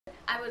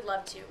I would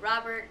love to.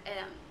 Robert,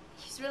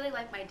 he's really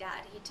like my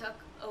dad. He took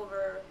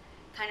over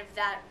kind of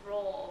that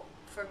role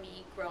for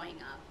me growing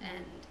up.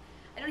 And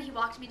I don't know, he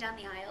walked me down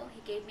the aisle.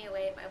 He gave me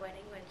away at my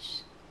wedding,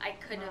 which I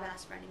couldn't have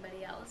asked for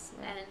anybody else.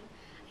 And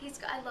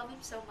I love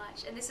him so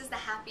much. And this is the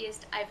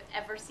happiest I've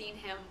ever seen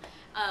him.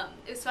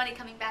 It was funny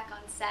coming back on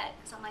set,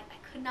 because I'm like,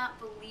 I could not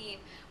believe,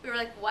 we were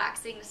like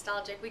waxing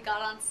nostalgic. We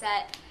got on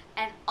set,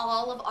 and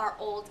all of our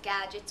old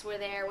gadgets were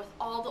there with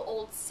all the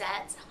old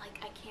sets. I'm like,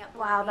 I can't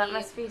believe. Wow, that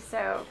must be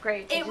so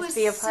great to just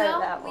be a part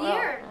of that world. It was so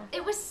weird.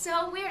 It was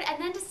so weird.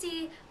 And then to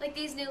see like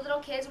these new little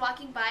kids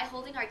walking by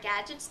holding our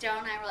gadgets, Daryl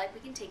and I were like,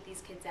 we can take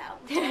these kids out.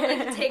 We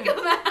can take them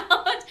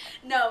out.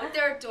 No,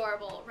 they're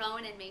adorable.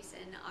 Rowan and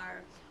Mason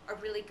are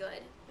really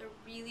good. They're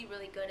really,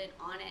 really good and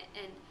on it.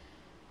 And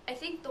I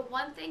think the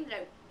one thing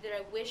that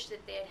I wish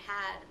that they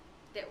had,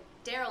 that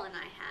Daryl and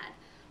I had,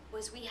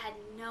 was we had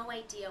no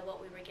idea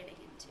what we were getting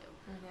into.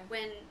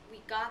 When we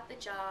got the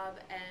job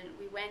and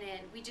we went in,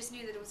 we just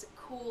knew that it was a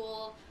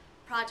cool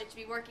project to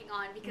be working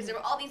on, because there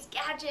were all these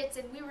gadgets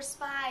and we were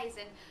spies,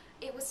 and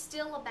it was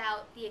still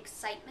about the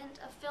excitement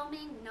of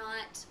filming,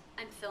 not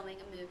I'm filming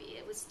a movie.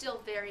 It was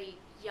still very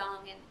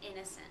young and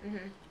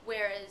innocent.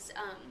 Whereas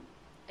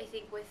I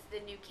think with the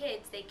new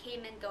kids, they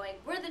came in going,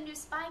 we're the new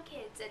Spy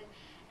Kids, and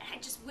I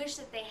just wish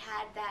that they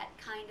had that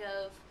kind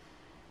of,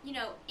 you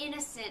know,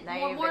 innocent,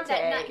 more of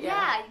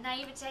that,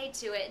 naivete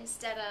to it,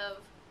 instead of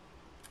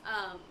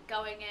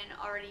going in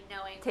already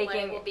knowing what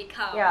it will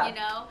become, you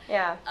know?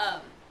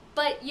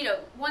 But, you know,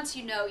 once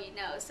you know,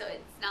 so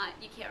it's not,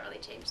 you can't really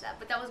change that.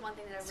 But that was one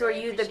thing that I really So are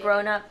you the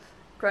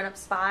grown-up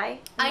spy?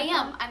 I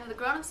am. I'm the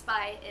grown-up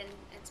spy in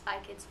Spy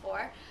Kids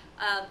 4.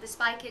 The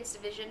Spy Kids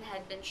division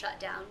had been shut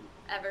down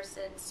ever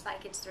since Spy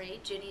Kids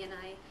 3. Judy and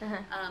I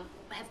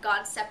have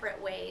gone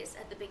separate ways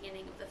at the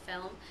beginning of the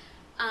film.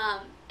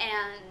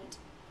 And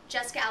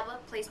Jessica Alba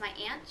plays my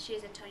aunt. She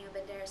is Antonio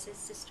Banderas'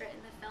 sister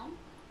in the film.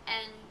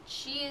 And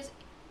she is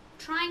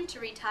trying to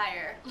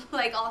retire,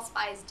 like all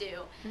spies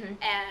do,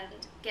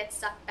 and get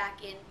sucked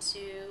back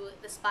into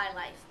the spy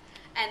life.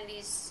 And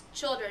these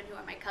children, who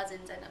are my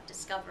cousins, end up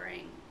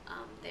discovering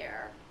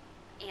their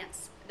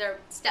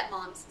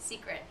stepmom's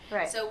secret.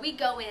 So we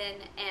go in,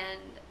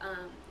 and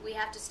we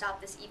have to stop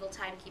this evil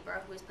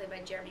timekeeper, who is played by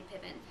Jeremy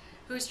Piven,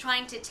 who's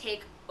trying to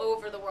take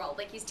over the world.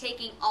 Like, he's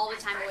taking all the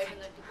time away from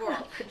the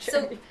world.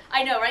 So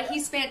I know, right?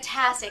 He's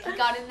fantastic. He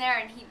got in there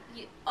and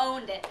he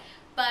owned it.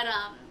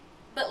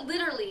 But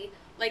literally,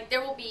 like,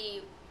 there will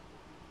be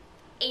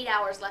 8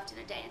 hours left in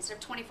a day instead of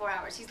 24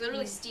 hours. He's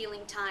literally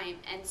stealing time,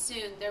 and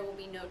soon there will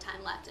be no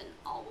time left and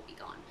all will be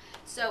gone.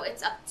 So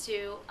it's up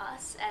to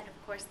us, and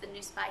of course the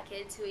new Spy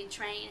Kids, who we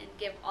train and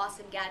give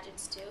awesome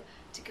gadgets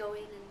to go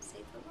in and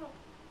save the world.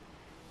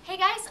 Hey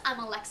guys, I'm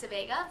Alexa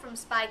Vega from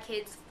Spy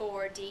Kids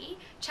 4D.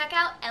 Check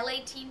out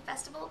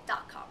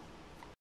lateenfestival.com.